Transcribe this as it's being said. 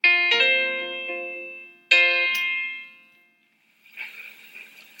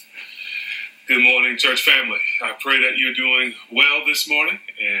Good morning, church family. I pray that you're doing well this morning,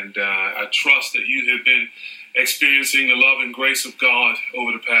 and I trust that you have been experiencing the love and grace of God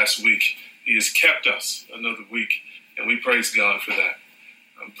over the past week. He has kept us another week, and we praise God for that.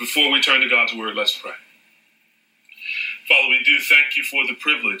 Before we turn to God's word, let's pray. Father, we do thank you for the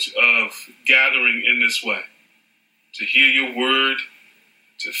privilege of gathering in this way, to hear your word,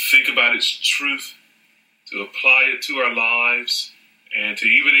 to think about its truth, to apply it to our lives, and to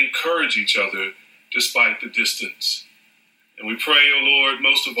even encourage each other despite the distance. And we pray, O Lord,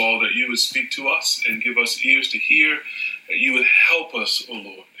 most of all, that you would speak to us and give us ears to hear, that you would help us, O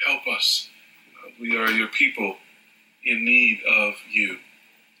Lord, help us. We are your people in need of you.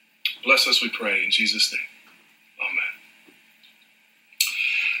 Bless us, we pray, in Jesus' name. Amen.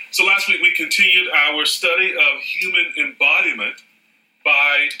 So last week we continued our study of human embodiment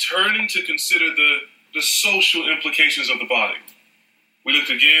by turning to consider the social implications of the body. We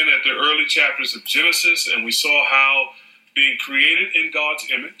looked again at the early chapters of Genesis, and we saw how being created in God's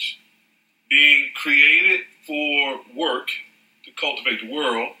image, being created for work to cultivate the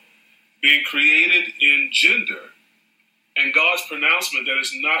world, being created in gender, and God's pronouncement that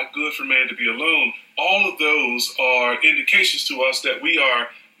it's not good for man to be alone, all of those are indications to us that we are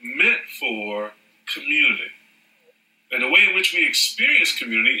meant for community. And the way in which we experience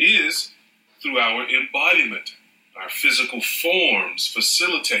community is through our embodiment. Our physical forms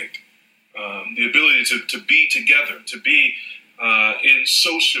facilitate the ability to be together, to be in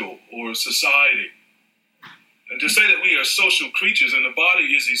social or society. And to say that we are social creatures and the body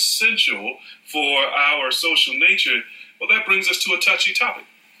is essential for our social nature, well, that brings us to a touchy topic.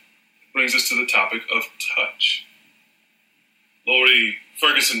 It brings us to the topic of touch. Lori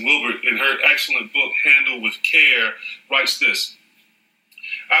Ferguson Wilbert, in her excellent book, Handle with Care, writes this: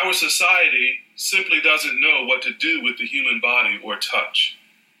 our society simply doesn't know what to do with the human body or touch.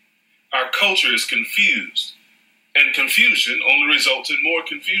 Our culture is confused, and confusion only results in more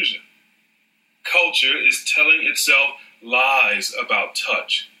confusion. Culture is telling itself lies about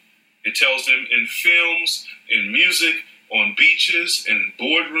touch. It tells them in films, in music, on beaches, in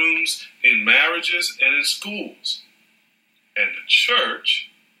boardrooms, in marriages, and in schools. And the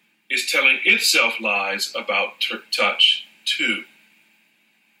church is telling itself lies about touch, too.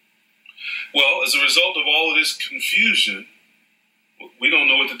 Well, as a result of all of this confusion, we don't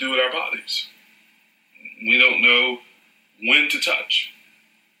know what to do with our bodies. We don't know when to touch.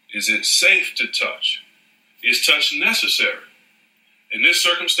 Is it safe to touch? Is touch necessary? In this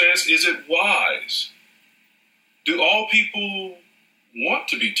circumstance, is it wise? Do all people want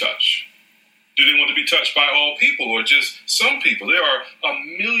to be touched? Do they want to be touched by all people or just some people? There are a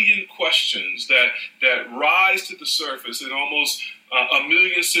million questions that rise to the surface in almost a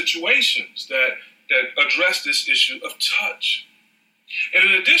million situations that address this issue of touch. And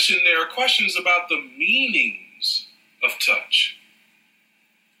in addition, there are questions about the meanings of touch.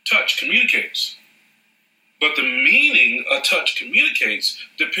 Touch communicates. But the meaning a touch communicates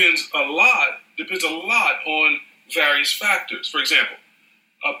depends a lot on various factors. For example,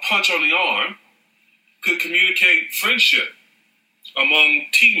 a punch on the arm could communicate friendship among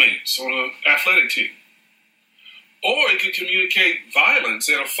teammates on an athletic team. Or it could communicate violence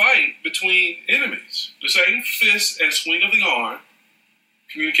in a fight between enemies. The same fist and swing of the arm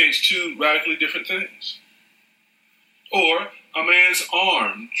communicates two radically different things. Or a man's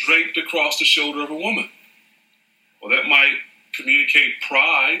arm draped across the shoulder of a woman. Well, that might communicate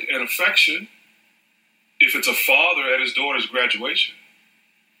pride and affection if it's a father at his daughter's graduation.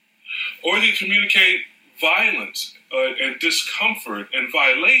 Or it can communicate violence and discomfort and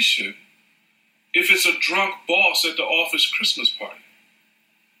violation if it's a drunk boss at the office Christmas party.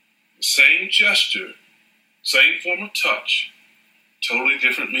 The same gesture, same form of touch, totally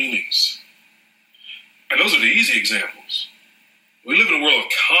different meanings. And those are the easy examples. We live in a world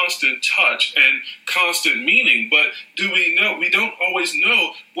of constant touch and constant meaning, but do we know? We don't always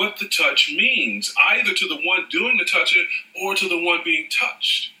know what the touch means, either to the one doing the touching or to the one being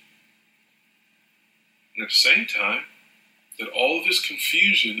touched. And at the same time that all of this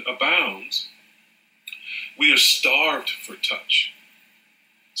confusion abounds, we are starved for touch,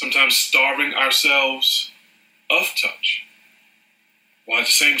 sometimes starving ourselves of touch, while at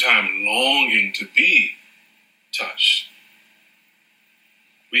the same time longing to be touched.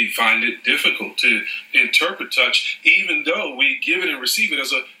 We find it difficult to interpret touch, even though we give it and receive it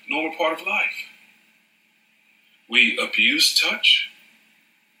as a normal part of life. We abuse touch,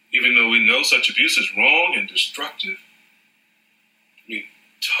 even though we know such abuse is wrong and destructive.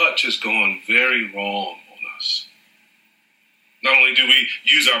 Touch has gone very wrong on us. Not only do we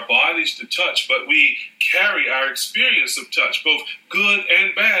use our bodies to touch, but we carry our experience of touch, both good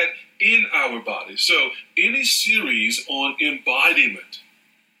and bad, in our bodies. So any series on embodiment,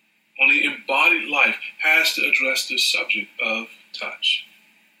 on the embodied life, has to address the subject of touch.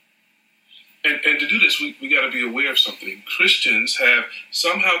 And to do this, we got to be aware of something. Christians have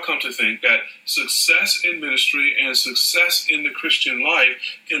somehow come to think that success in ministry and success in the Christian life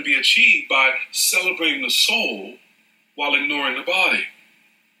can be achieved by celebrating the soul while ignoring the body.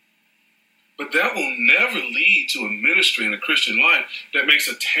 But that will never lead to a ministry in a Christian life that makes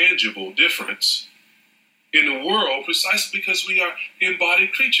a tangible difference in the world, precisely because we are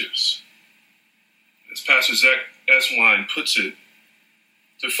embodied creatures. As Pastor Zach Eswine puts it,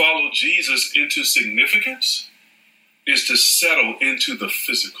 to follow Jesus into significance is to settle into the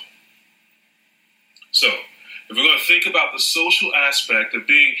physical. So, if we're going to think about the social aspect of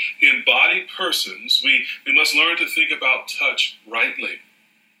being embodied persons, we must learn to think about touch rightly.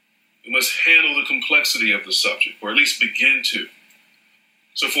 We must handle the complexity of the subject, or at least begin to.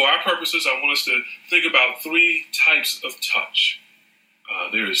 So for our purposes, I want us to think about three types of touch.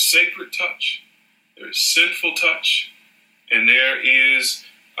 There is sacred touch, there is sinful touch, and there is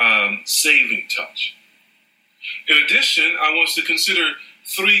saving touch. In addition, I want us to consider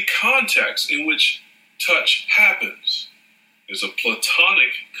three contexts in which touch happens. There's a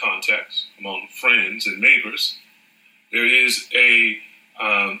platonic context among friends and neighbors. There is a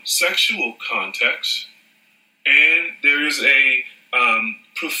sexual context, and there is a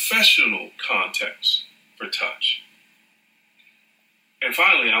professional context for touch. And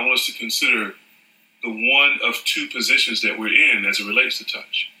finally, I want us to consider the one of two positions that we're in as it relates to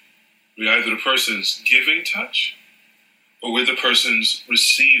touch. We're either the person's giving touch or we're the person's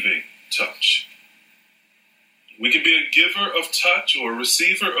receiving touch. We can be a giver of touch or a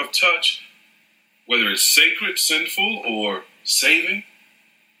receiver of touch, whether it's sacred, sinful, or saving.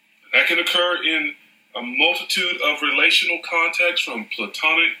 That can occur in a multitude of relational contexts, from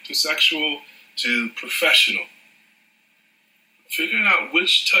platonic to sexual to professional. Figuring out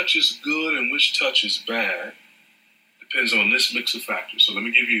which touch is good and which touch is bad depends on this mix of factors. So let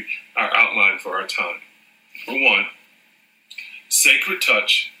me give you our outline for our time. Number one, sacred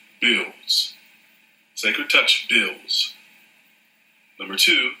touch builds. Sacred touch builds. Number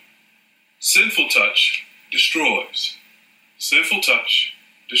two, sinful touch destroys. Sinful touch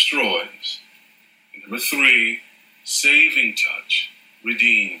destroys. And number three, saving touch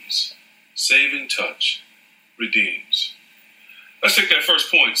redeems. Saving touch redeems. Let's take that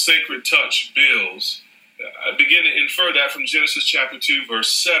first point, sacred touch builds. I begin to infer that from Genesis chapter 2,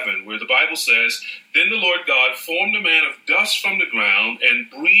 verse 7, where the Bible says, "Then the Lord God formed a man of dust from the ground and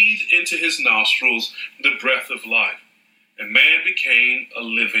breathed into his nostrils the breath of life, and man became a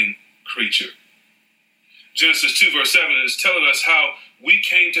living creature." Genesis 2, verse 7 is telling us how we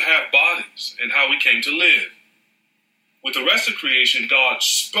came to have bodies and how we came to live. With the rest of creation, God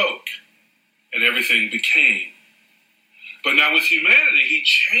spoke and everything became. But now with humanity, he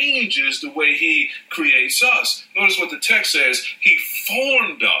changes the way he creates us. Notice what the text says. He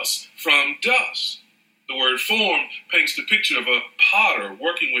formed us from dust. The word form paints the picture of a potter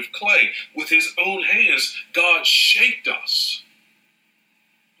working with clay. With his own hands, God shaped us.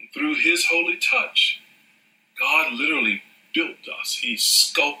 And through his holy touch, God literally built us. He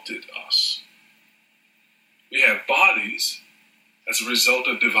sculpted us. We have bodies as a result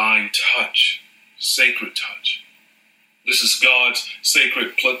of divine touch, sacred touch. This is God's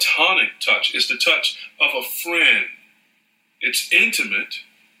sacred platonic touch. It's the touch of a friend. It's intimate,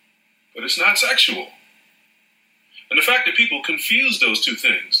 but it's not sexual. And the fact that people confuse those two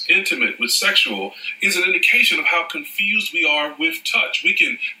things, intimate with sexual, is an indication of how confused we are with touch. We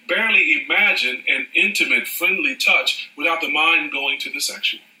can barely imagine an intimate, friendly touch without the mind going to the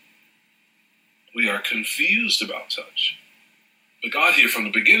sexual. We are confused about touch. But God here from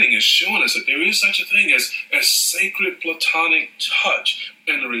the beginning is showing us that there is such a thing as sacred platonic touch.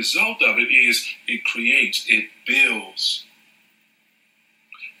 And the result of it is it creates, it builds.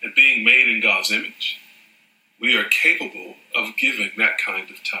 And being made in God's image, we are capable of giving that kind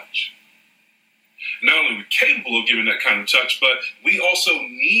of touch. Not only are we capable of giving that kind of touch, but we also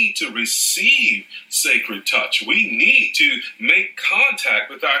need to receive sacred touch. We need to make contact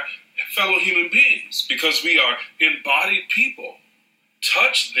with our fellow human beings because we are embodied people.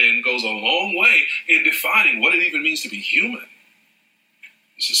 Touch then goes a long way in defining what it even means to be human.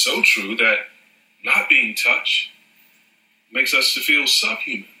 This is so true that not being touched makes us to feel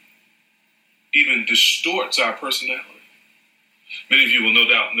subhuman, even distorts our personality. Many of you will no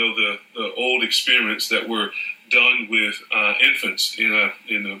doubt know the old experiments that were done with infants in a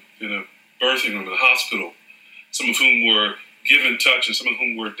birthing room in a hospital, some of whom were given touch and some of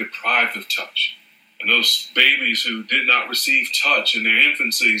whom were deprived of touch. And those babies who did not receive touch in their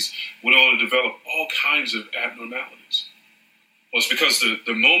infancies went on to develop all kinds of abnormalities. Well, it's because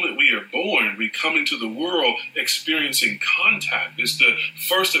the moment we are born, we come into the world experiencing contact. It's the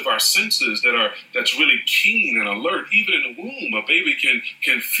first of our senses that's really keen and alert. Even in the womb, a baby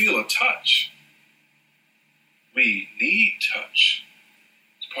can feel a touch. We need touch.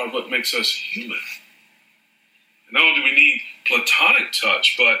 It's part of what makes us human. And not only do we need platonic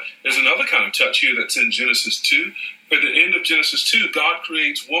touch, but there's another kind of touch here that's in Genesis 2. At the end of Genesis 2, God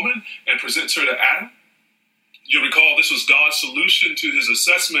creates woman and presents her to Adam. You'll recall this was God's solution to his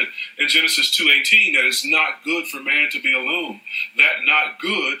assessment in Genesis 2:18 that it's not good for man to be alone. That not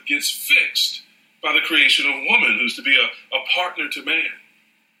good gets fixed by the creation of woman, who's to be a partner to man.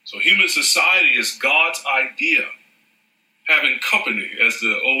 So human society is God's idea. Having company, as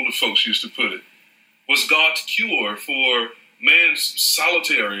the older folks used to put it, was God's cure for man's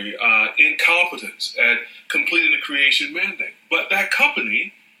solitary incompetence at completing the creation mandate. But that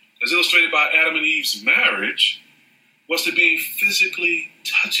company, as illustrated by Adam and Eve's marriage, was to be physically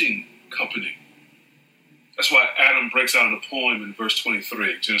touching company. That's why Adam breaks out in a poem in verse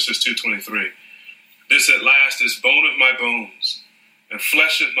 23, Genesis 2:23. This at last is bone of my bones and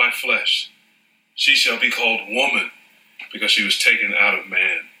flesh of my flesh. She shall be called woman because she was taken out of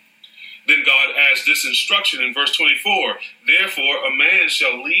man. Then God adds this instruction in verse 24. Therefore, a man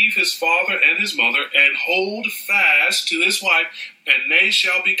shall leave his father and his mother and hold fast to his wife, and they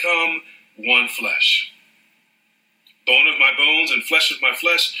shall become one flesh. Bone of my bones and flesh of my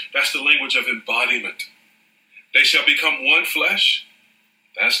flesh, that's the language of embodiment. They shall become one flesh.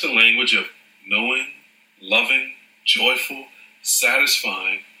 That's the language of knowing, loving, joyful,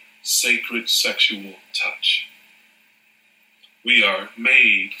 satisfying, sacred sexual touch. We are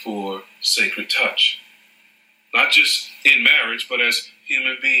made for sacred touch, not just in marriage, but as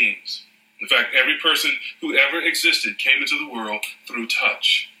human beings. In fact, every person who ever existed came into the world through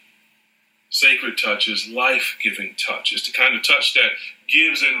touch. Sacred touch is life-giving touch. It's the kind of touch that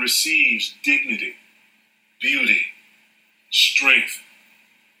gives and receives dignity, beauty, strength,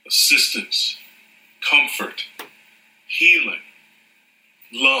 assistance, comfort, healing,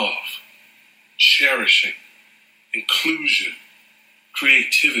 love, cherishing, inclusion,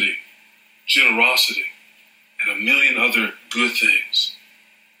 creativity, generosity, and a million other good things.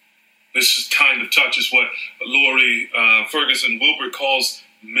 This kind of touch is what Lori Ferguson Wilbert calls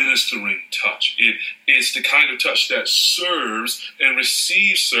ministering touch. It is the kind of touch that serves and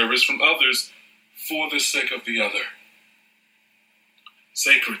receives service from others for the sake of the other.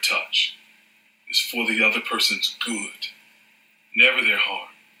 Sacred touch is for the other person's good, never their harm.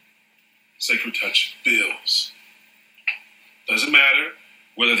 Sacred touch builds. Doesn't matter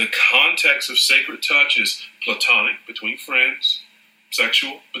whether the context of sacred touch is platonic, between friends,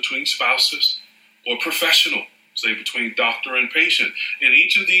 sexual, between spouses, or professional, say between doctor and patient. In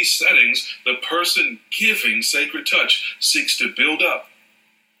each of these settings, the person giving sacred touch seeks to build up,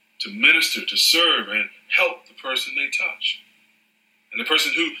 to minister, to serve, and help the person they touch. And the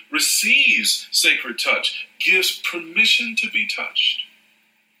person who receives sacred touch gives permission to be touched,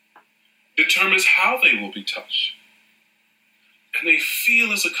 determines how they will be touched, and they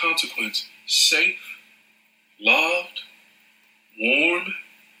feel as a consequence safe, loved, warm.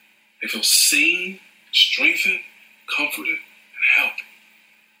 They feel seen, strengthened, comforted, and helped.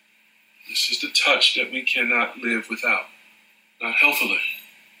 This is the touch that we cannot live without, not healthily.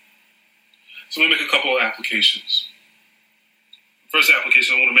 So let me make a couple of applications. The first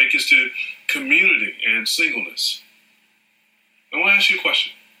application I want to make is to community and singleness. I want to ask you a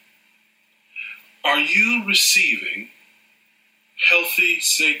question. Are you receiving healthy,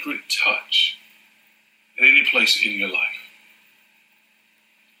 sacred touch in any place in your life?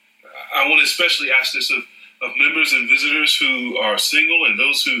 I want to especially ask this of members and visitors who are single and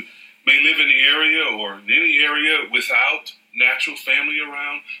those who may live in the area or in any area without natural family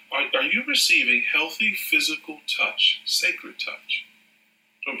around. Are you receiving healthy physical touch, sacred touch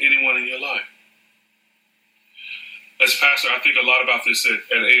from anyone in your life? As a pastor, I think a lot about this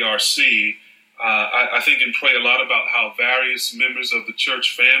at ARC. I think and pray a lot about how various members of the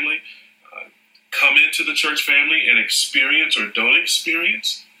church family come into the church family and experience or don't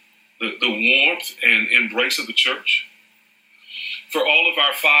experience the warmth and embrace of the church. For all of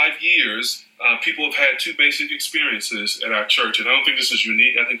our 5 years, people have had two basic experiences at our church, and I don't think this is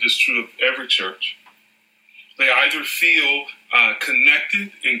unique. I think this is true of every church. They either feel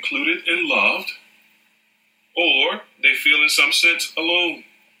connected, included, and loved, or they feel in some sense alone,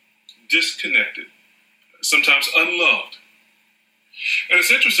 disconnected, sometimes unloved. And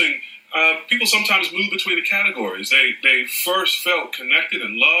it's interesting, people sometimes move between the categories. They first felt connected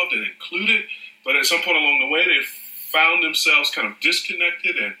and loved and included, But at some point along the way, they found themselves kind of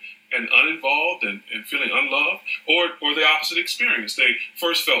disconnected and uninvolved and feeling unloved, or the opposite experience. They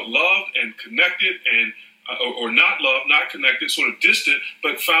first felt loved and connected and or not loved, not connected, sort of distant,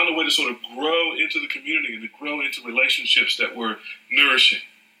 but found a way to sort of grow into the community and to grow into relationships that were nourishing.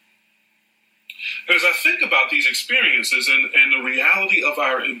 And as I think about these experiences and the reality of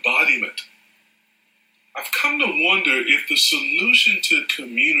our embodiment, I've come to wonder if the solution to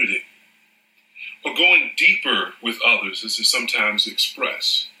community, or going deeper with others, as is sometimes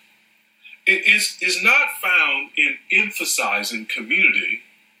expressed, it is not found in emphasizing community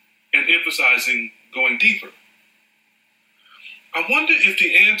and emphasizing going deeper. I wonder if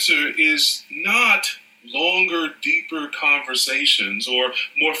the answer is not longer, deeper conversations or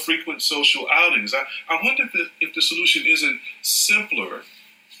more frequent social outings. I wonder if the solution isn't simpler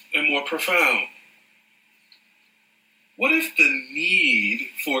and more profound. What if the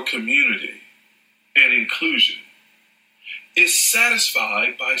need for community and inclusion is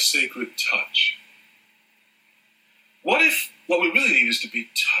satisfied by sacred touch? What if what we really need is to be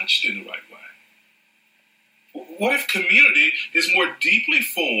touched in the right way? What if community is more deeply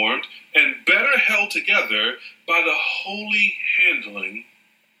formed and better held together by the holy handling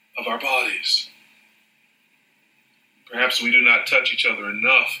of our bodies? Perhaps we do not touch each other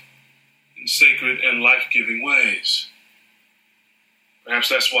enough in sacred and life-giving ways. Perhaps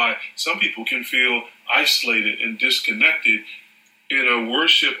that's why some people can feel isolated and disconnected in a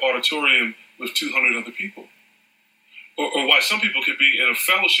worship auditorium with 200 other people. Or why some people could be in a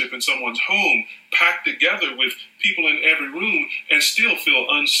fellowship in someone's home, packed together with people in every room, and still feel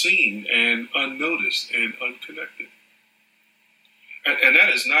unseen and unnoticed and unconnected. And that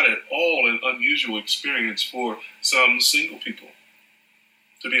is not at all an unusual experience for some single people,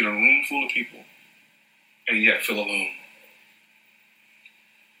 to be in a room full of people and yet feel alone.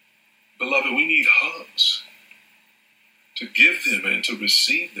 Beloved, we need hugs, to give them and to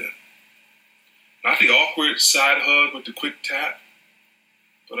receive them. Not the awkward side hug with the quick tap,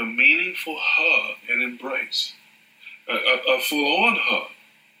 but a meaningful hug and embrace. A full-on hug,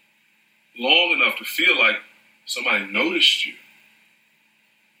 long enough to feel like somebody noticed you.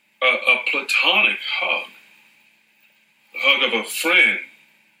 A platonic hug, the hug of a friend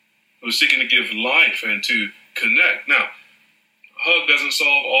who's seeking to give life and to connect. Now, a hug doesn't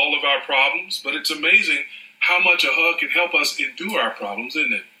solve all of our problems, but it's amazing how much a hug can help us endure our problems,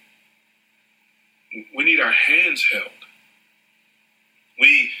 isn't it? We need our hands held.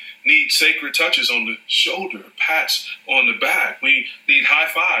 We need sacred touches on the shoulder, pats on the back. We need high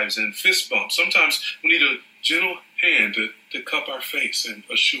fives and fist bumps. Sometimes we need a gentle hand to cup our face and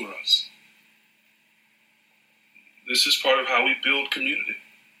assure us. This is part of how we build community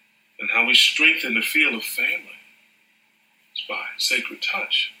and how we strengthen the feel of family. It's by sacred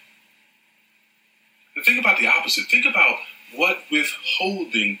touch. And think about the opposite. Think about what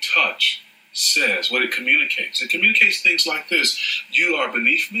withholding touch says, what it communicates. It communicates things like this: you are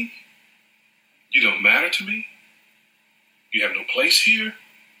beneath me. You don't matter to me. You have no place here.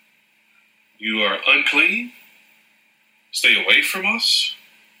 You are unclean. Stay away from us.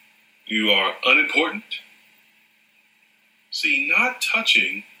 You are unimportant. See, not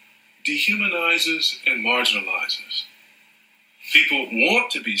touching dehumanizes and marginalizes. People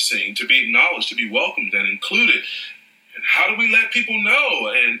want to be seen, to be acknowledged, to be welcomed and included. And how do we let people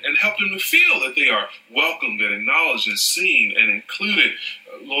know and help them to feel that they are welcomed and acknowledged and seen and included?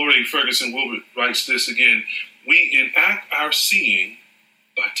 Lori Ferguson Wilbert writes this again: we enact our seeing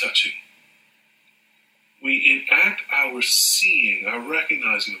by touching. We enact our seeing, our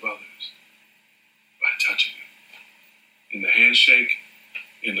recognizing of others by touching them. In the handshake,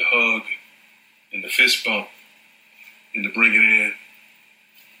 in the hug, in the fist bump, in the bringing in,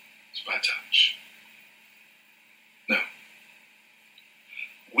 it's by touch. Now,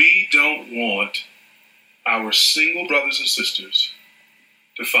 we don't want our single brothers and sisters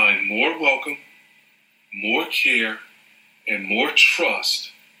to find more welcome, more care, and more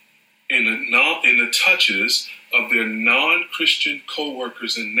trust in the touches of their non-Christian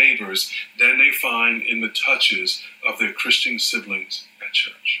co-workers and neighbors than they find in the touches of their Christian siblings at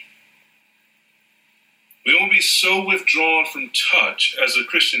church. We don't be so withdrawn from touch as a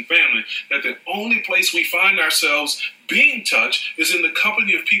Christian family that the only place we find ourselves being touched is in the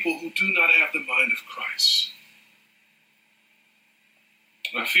company of people who do not have the mind of Christ.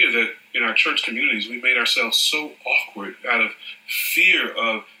 And I fear that in our church communities, we made ourselves so awkward out of fear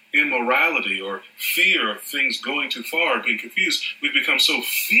of immorality or fear of things going too far or being confused. We've become so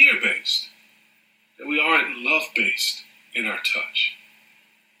fear-based that we aren't love-based in our touch.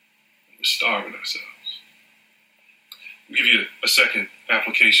 We're starving ourselves. I'll give you a second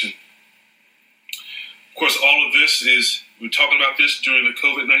application. course, all of this we're talking about this during the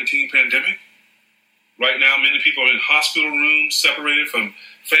COVID-19 pandemic. Right now, many people are in hospital rooms, separated from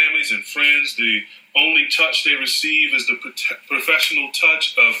families and friends. The only touch they receive is the professional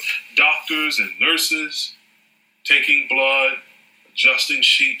touch of doctors and nurses, taking blood, adjusting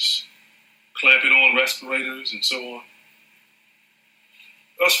sheets, clamping on respirators, and so on.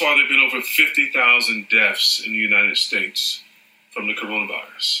 Thus far, there have been over 50,000 deaths in the United States from the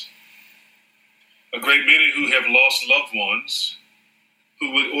coronavirus. A great many who have lost loved ones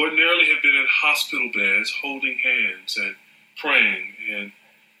who would ordinarily have been in hospital beds holding hands and praying and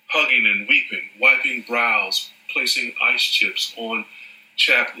hugging and weeping, wiping brows, placing ice chips on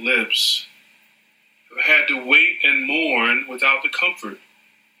chapped lips, have had to wait and mourn without the comfort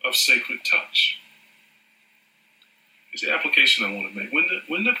of sacred touch. Is the application I want to make.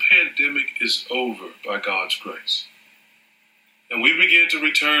 When the pandemic is over by God's grace, and we begin to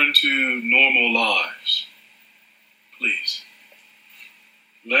return to normal lives, please,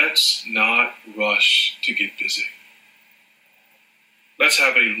 let's not rush to get busy. Let's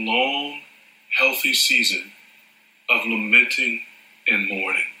have a long, healthy season of lamenting and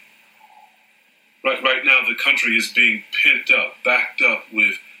mourning. Right now, the country is being pent up, backed up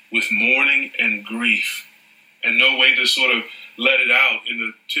with mourning and grief, and no way to sort of let it out in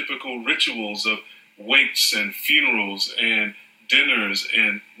the typical rituals of wakes and funerals and dinners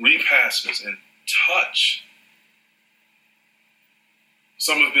and repasts and touch.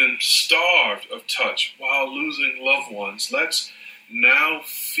 Some have been starved of touch while losing loved ones. Let's now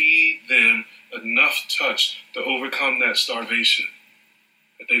feed them enough touch to overcome that starvation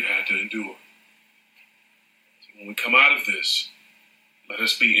that they've had to endure. So when we come out of this, let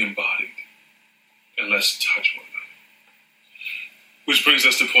us be embodied and let's touch one another. Which brings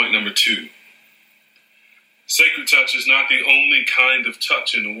us to point number 2. Sacred touch is not the only kind of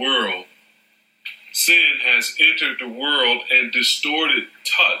touch in the world. Sin has entered the world and distorted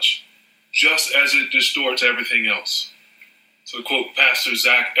touch just as it distorts everything else. So to quote Pastor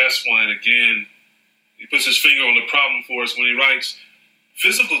Zach Eswine again, he puts his finger on the problem for us when he writes,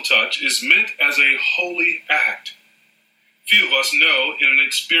 "Physical touch is meant as a holy act. Few of us know in an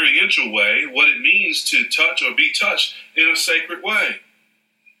experiential way what it means to touch or be touched in a sacred way.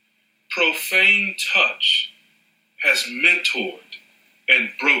 Profane touch has mentored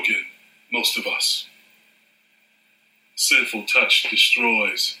and broken most of us. Sinful touch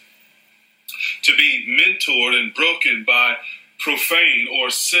destroys. To be mentored and broken by profane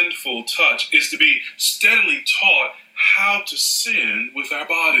or sinful touch is to be steadily taught how to sin with our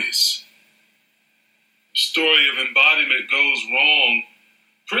bodies. The story of embodiment goes wrong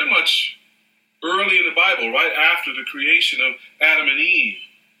pretty much early in the Bible, right after the creation of Adam and Eve,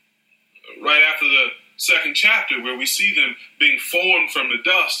 right after the second chapter where we see them being formed from the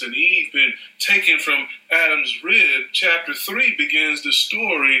dust and Eve being taken from Adam's rib. Chapter 3 begins the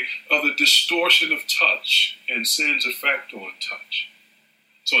story of the distortion of touch and sin's effect on touch.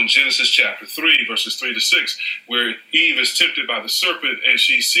 So in Genesis chapter 3, verses 3 to 6, where Eve is tempted by the serpent and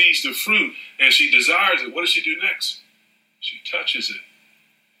she sees the fruit and she desires it, what does she do next? She touches it,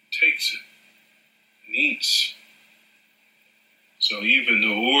 takes it, and eats. So even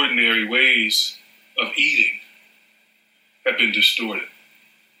the ordinary ways of eating have been distorted.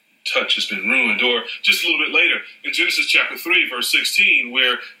 Touch has been ruined. Or just a little bit later, in Genesis chapter 3, verse 16,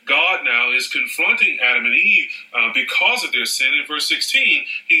 where God now is confronting Adam and Eve because of their sin. In verse 16,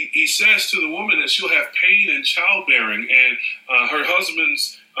 he says to the woman that she'll have pain in childbearing, and her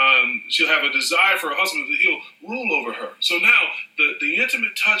husband's she'll have a desire for her husband that he'll rule over her. So now the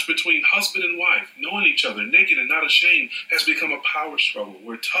intimate touch between husband and wife, knowing each other, naked and not ashamed, has become a power struggle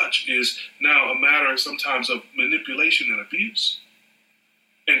where touch is now a matter sometimes of manipulation and abuse.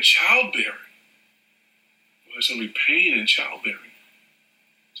 And childbearing, well, there's going to be pain in childbearing.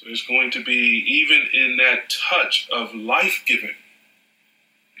 So there's going to be, even in that touch of life-giving,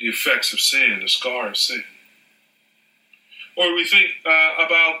 the effects of sin, the scar of sin. Or we think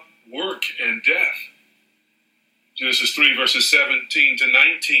about work and death. Genesis 3, verses 17 to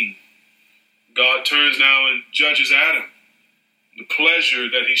 19. God turns now and judges Adam. The pleasure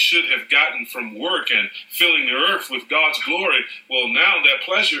that he should have gotten from work and filling the earth with God's glory, well, now that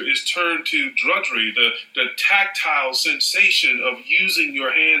pleasure is turned to drudgery, the tactile sensation of using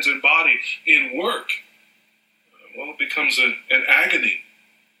your hands and body in work. Well, it becomes an agony.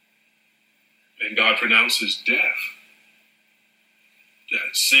 And God pronounces death.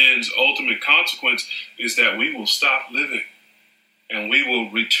 That sin's ultimate consequence is that we will stop living and we will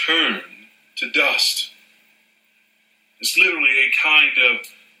return to dust. It's literally a kind of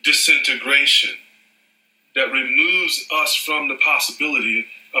disintegration that removes us from the possibility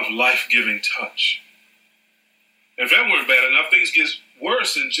of life-giving touch. If that weren't bad enough, things get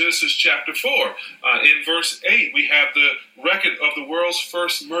worse in Genesis chapter 4. In verse 8, we have the record of the world's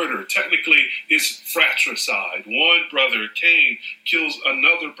first murder. Technically, it's fratricide. One brother, Cain, kills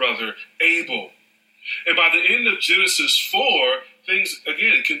another brother, Abel. And by the end of Genesis 4, things,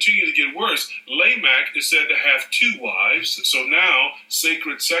 again, continue to get worse. Lamech is said to have 2 wives, so now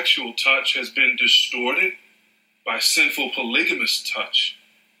sacred sexual touch has been distorted by sinful polygamous touch.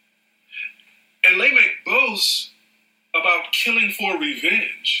 And Lamech boasts about killing for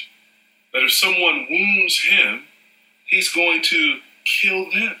revenge, that if someone wounds him, he's going to kill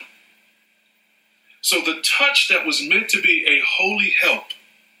them. So the touch that was meant to be a holy help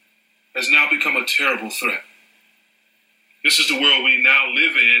has now become a terrible threat. This is the world we now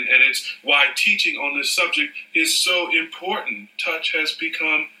live in, and it's why teaching on this subject is so important. Touch has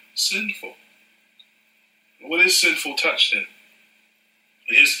become sinful. What is sinful touch then?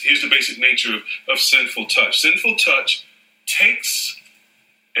 Here's the basic nature of sinful touch. Sinful touch takes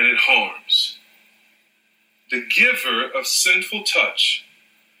and it harms. The giver of sinful touch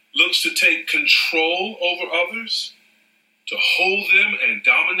looks to take control over others, to hold them and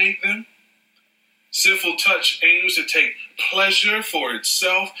dominate them. Sinful touch aims to take pleasure for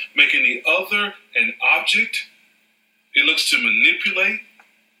itself, making the other an object. It looks to manipulate.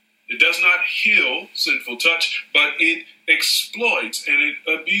 It does not heal, sinful touch, but it exploits and it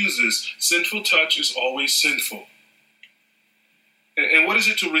abuses. Sinful touch is always sinful. And what is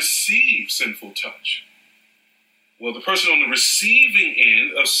it to receive sinful touch? Well, the person on the receiving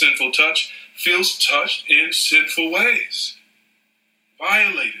end of sinful touch feels touched in sinful ways,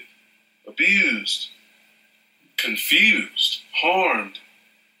 violated, abused, confused, harmed,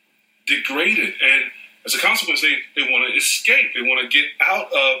 degraded, and as a consequence, they want to escape. They want to get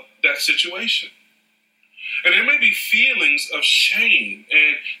out of that situation. And there may be feelings of shame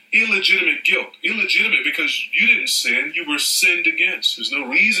and illegitimate guilt. Illegitimate because you didn't sin, you were sinned against. There's no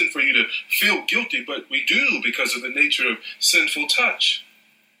reason for you to feel guilty, but we do because of the nature of sinful touch.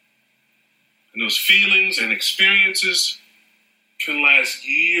 And those feelings and experiences can last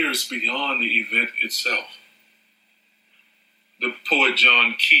years beyond the event itself. The poet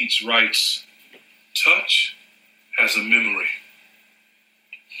John Keats writes, "Touch has a memory.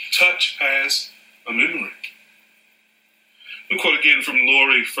 Touch has a memory." We'll quote again from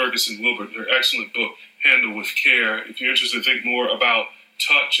Lori Ferguson Wilbert in her excellent book, Handle with Care. If you're interested to think more about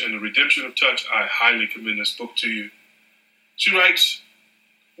touch and the redemption of touch, I highly commend this book to you. She writes,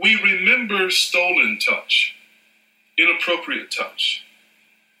 "We remember stolen touch, inappropriate touch,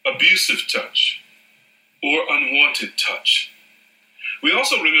 abusive touch, or unwanted touch. We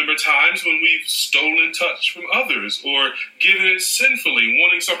also remember times when we've stolen touch from others or given it sinfully,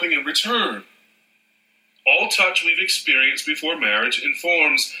 wanting something in return. All touch we've experienced before marriage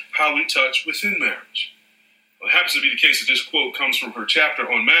informs how we touch within marriage." Well, it happens to be the case that this quote comes from her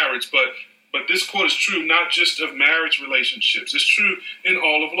chapter on marriage, but this quote is true not just of marriage relationships. It's true in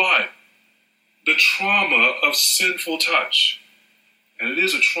all of life. The trauma of sinful touch, and it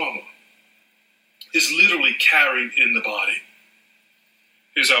is a trauma, is literally carried in the body.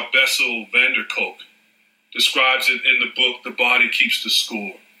 Here's how Bessel van der Kolk describes it in the book, The Body Keeps the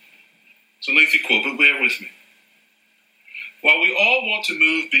Score. It's a lengthy quote, but bear with me. "While we all want to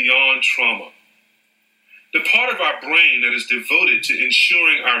move beyond trauma, the part of our brain that is devoted to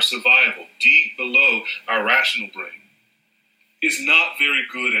ensuring our survival, deep below our rational brain, is not very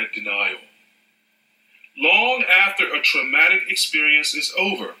good at denial. Long after a traumatic experience is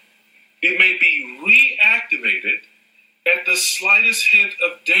over, it may be reactivated at the slightest hint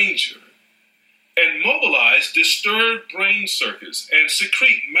of danger and mobilize disturbed brain circuits and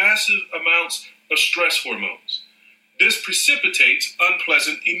secrete massive amounts of stress hormones. This precipitates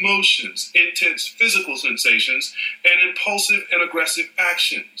unpleasant emotions, intense physical sensations, and impulsive and aggressive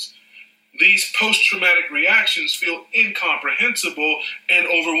actions. These post-traumatic reactions feel incomprehensible and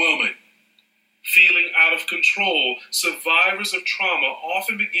overwhelming. Feeling out of control, survivors of trauma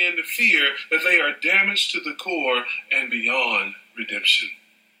often begin to fear that they are damaged to the core and beyond redemption."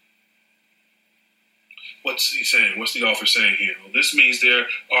 What's he saying? What's the author saying here? Well, this means there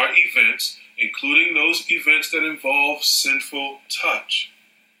are events, including those events that involve sinful touch,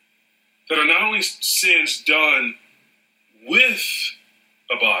 that are not only sins done with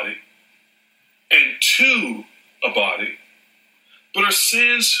a body and to a body, but are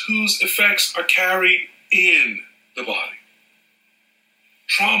sins whose effects are carried in the body.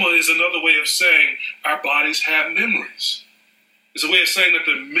 Trauma is another way of saying our bodies have memories. It's a way of saying that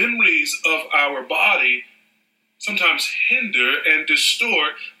the memories of our body sometimes hinder and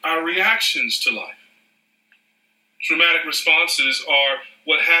distort our reactions to life. Traumatic responses are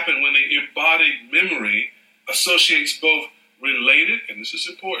what happen when the embodied memory associates both related, and this is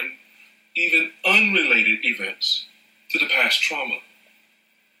important, even unrelated events to the past trauma.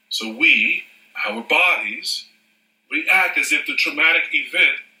 So we, our bodies, react as if the traumatic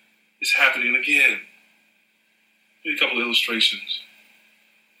event is happening again. Here's a couple of illustrations.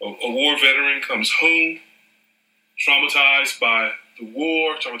 A war veteran comes home, traumatized by the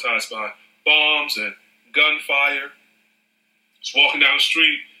war, traumatized by bombs and gunfire. He's walking down the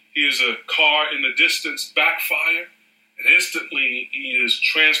street, hears a car in the distance backfire, and instantly he is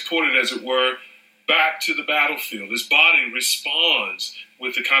transported, as it were, back to the battlefield. His body responds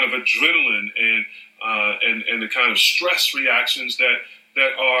with the kind of adrenaline and the kind of stress reactions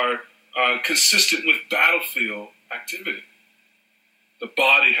that are consistent with battlefield activity. The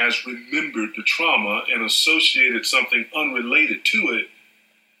body has remembered the trauma and associated something unrelated to it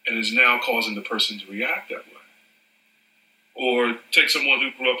and is now causing the person to react that way. Or take someone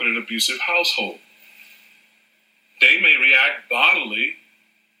who grew up in an abusive household. They may react bodily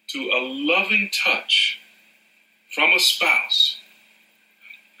to a loving touch from a spouse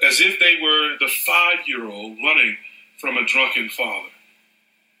as if they were the 5-year-old running from a drunken father.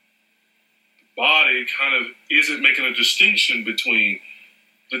 The body kind of isn't making a distinction between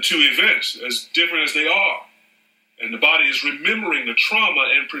the two events, as different as they are. And the body is remembering the trauma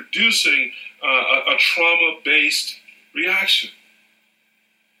and producing a trauma-based reaction.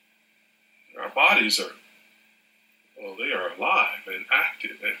 Our bodies they are alive and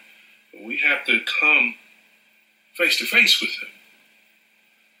active, and we have to come face to face with them.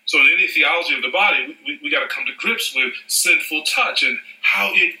 So in any theology of the body, we got to come to grips with sinful touch and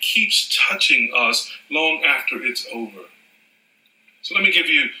how it keeps touching us long after it's over. So let me give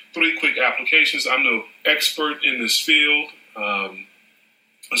you 3 quick applications. I'm no expert in this field. So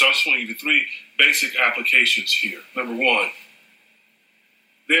I just want to give you 3 basic applications here. Number 1,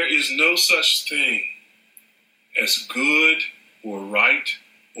 there is no such thing as good or right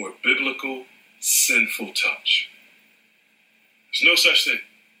or biblical sinful touch. There's no such thing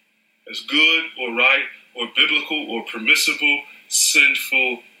as good or right or biblical or permissible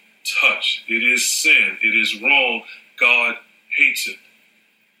sinful touch. It is sin. It is wrong. God hates it.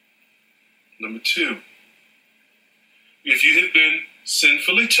 Number 2, if you have been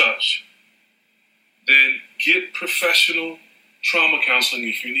sinfully touched, then get professional trauma counseling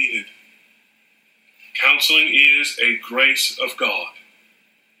if you need it. Counseling is a grace of God,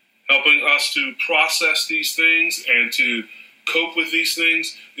 helping us to process these things and to cope with these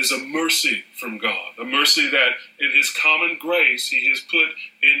things is a mercy from God, a mercy that in his common grace he has put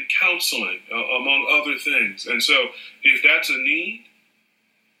in counseling, among other things. And so if that's a need,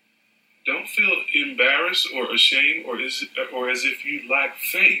 don't feel embarrassed or ashamed or as if you lack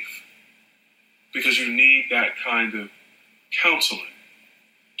faith, because you need that kind of counseling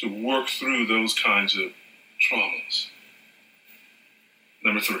to work through those kinds of traumas.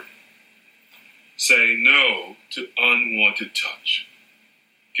 Number 3, say no to unwanted touch.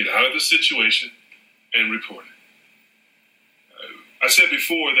 Get out of the situation and report it. I said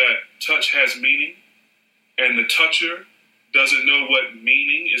before that touch has meaning, and the toucher doesn't know what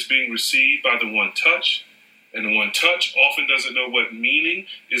meaning is being received by the one touched, and the one touched often doesn't know what meaning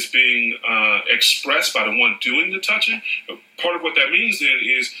is being expressed by the one doing the touching. But part of what that means then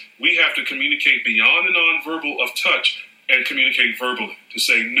is we have to communicate beyond the nonverbal of touch and communicate verbally, to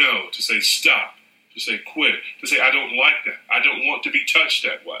say no, to say stop, to say quit, to say I don't like that, I don't want to be touched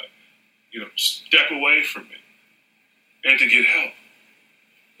that way. Step away from me, and to get help.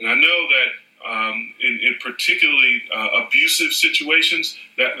 And I know that in particularly abusive situations,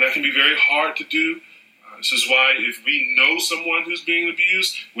 that can be very hard to do. This is why if we know someone who's being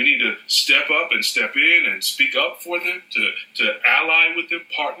abused, we need to step up and step in and speak up for them, to ally with them,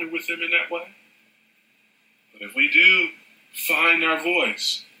 partner with them in that way. But if we do find our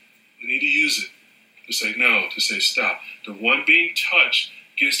voice, we need to use it, to say no, to say stop. The one being touched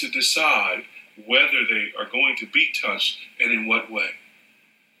gets to decide whether they are going to be touched and in what way.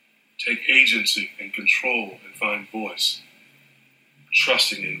 Take agency and control and find voice,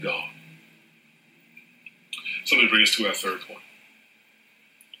 trusting in God. So let me bring us to our 3rd point.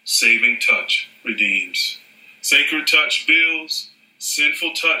 Saving touch redeems. Sacred touch builds.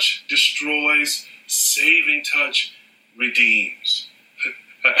 Sinful touch destroys. Saving touch redeems.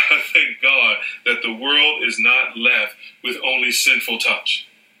 I thank God that the world is not left with only sinful touch.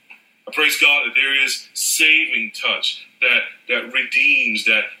 I praise God that there is saving touch that redeems,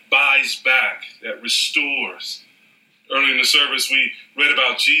 that buys back, that restores. Early in the service, we read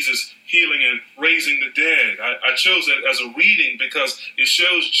about Jesus healing and raising the dead. I chose that as a reading because it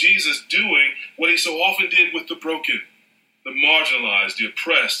shows Jesus doing what he so often did with the broken. the marginalized, the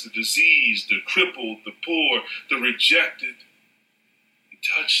oppressed, the diseased, the crippled, the poor, the rejected. He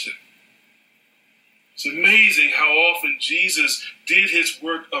touched them. It's amazing how often Jesus did his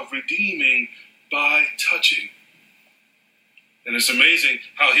work of redeeming by touching. And it's amazing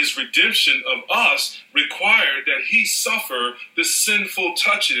how his redemption of us required that he suffer the sinful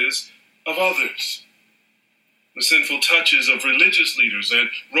touches of others. The sinful touches of religious leaders and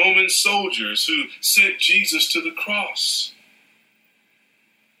Roman soldiers who sent Jesus to the cross.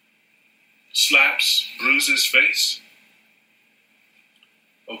 Slaps bruise his face.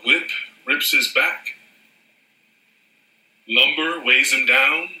 A whip rips his back. Lumber weighs him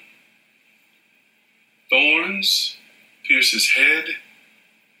down. Thorns pierce his head.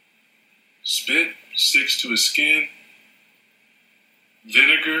 Spit sticks to his skin.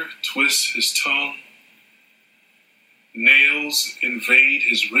 Vinegar twists his tongue. Nails invade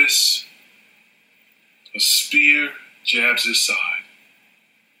his wrists. A spear jabs his side.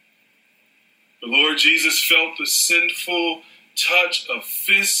 The Lord Jesus felt the sinful touch of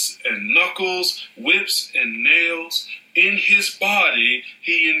fists and knuckles, whips and nails. In his body,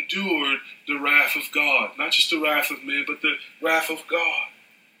 he endured the wrath of God. Not just the wrath of man, but the wrath of God.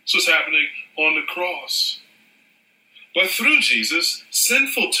 That's what's happening on the cross. But through Jesus,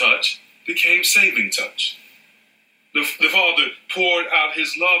 sinful touch became saving touch. The Father poured out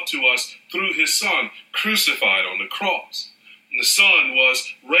his love to us through his Son, crucified on the cross. And the Son was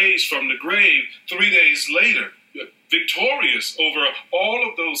raised from the grave 3 days later, victorious over all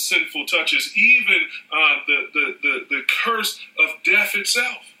of those sinful touches, even the curse of death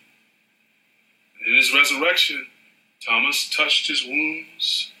itself. In his resurrection, Thomas touched his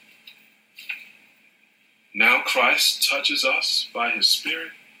wounds. Now Christ touches us by his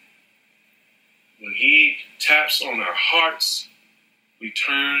Spirit. When he taps on our hearts, we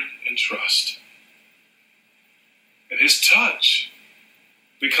turn and trust. And his touch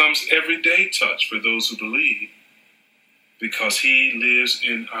becomes everyday touch for those who believe, because he lives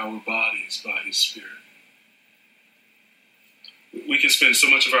in our bodies by his Spirit. We can spend so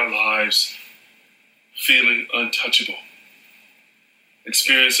much of our lives feeling untouchable,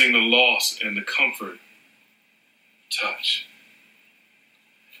 experiencing the loss and the comfort of touch.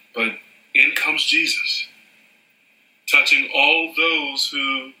 But in comes Jesus, touching all those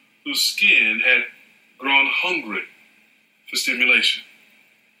whose skin had grown hungry for stimulation.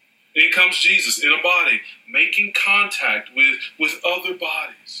 In comes Jesus in a body, making contact with other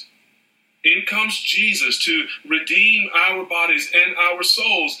bodies. In comes Jesus to redeem our bodies and our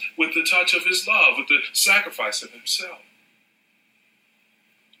souls with the touch of his love, with the sacrifice of himself.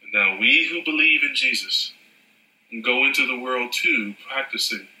 And now we who believe in Jesus can go into the world too,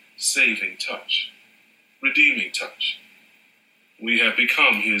 practicing saving touch, redeeming touch. We have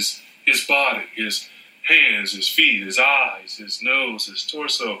become his body, his hands, his feet, his eyes, his nose, his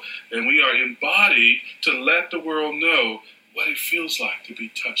torso, and we are embodied to let the world know what it feels like to be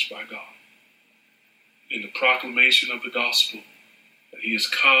touched by God. In the proclamation of the gospel, that he has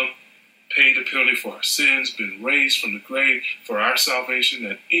come, paid the penalty for our sins, been raised from the grave for our salvation,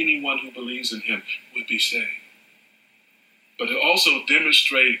 that anyone who believes in him would be saved. But to also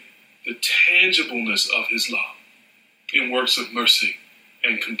demonstrate the tangibleness of his love in works of mercy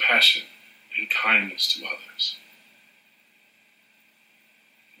and compassion and kindness to others.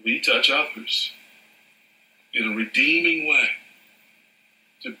 We touch others in a redeeming way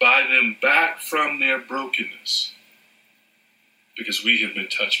to buy them back from their brokenness, because we have been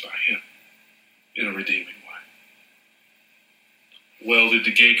touched by him in a redeeming way. Well did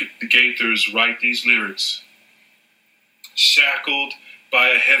the Gaithers write these lyrics: shackled by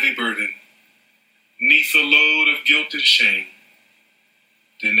a heavy burden, neath a load of guilt and shame,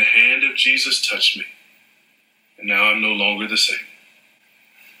 then the hand of Jesus touched me, and now I'm no longer the same.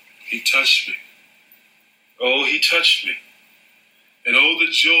 He touched me. Oh, he touched me. And oh,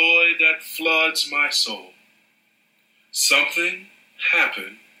 the joy that floods my soul. Something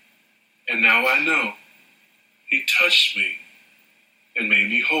happened, and now I know. He touched me and made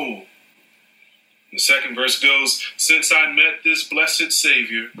me whole. The second verse goes, since I met this blessed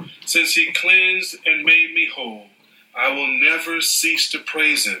Savior, since he cleansed and made me whole, I will never cease to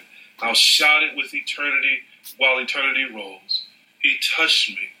praise him. I'll shout it with eternity while eternity rolls. He touched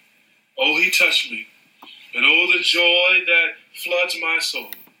me. Oh, he touched me. And oh, the joy that floods my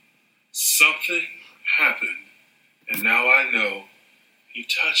soul. Something happened, and now I know he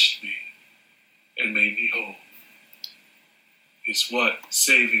touched me and made me whole. It's what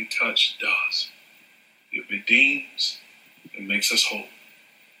saving touch does. It redeems and makes us whole.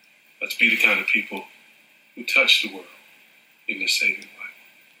 Let's be the kind of people who touch the world in a saving way.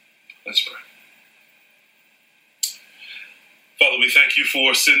 Let's pray. Father, we thank you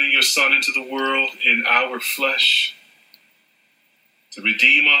for sending your Son into the world in our flesh to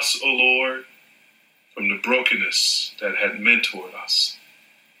redeem us, O Lord, from the brokenness that had mentored us,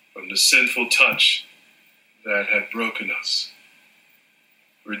 from the sinful touch that had broken us.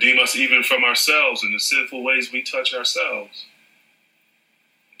 Redeem us even from ourselves and the sinful ways we touch ourselves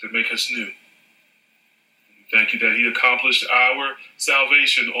to make us new. Thank you that he accomplished our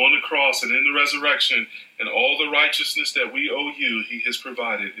salvation on the cross and in the resurrection, and all the righteousness that we owe you, he has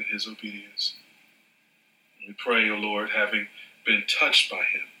provided in his obedience. We pray, O Lord, having been touched by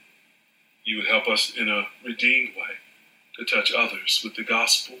him, you would help us in a redeemed way to touch others with the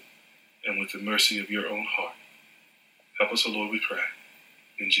gospel and with the mercy of your own heart. Help us, O Lord, we pray.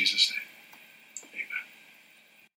 In Jesus' name.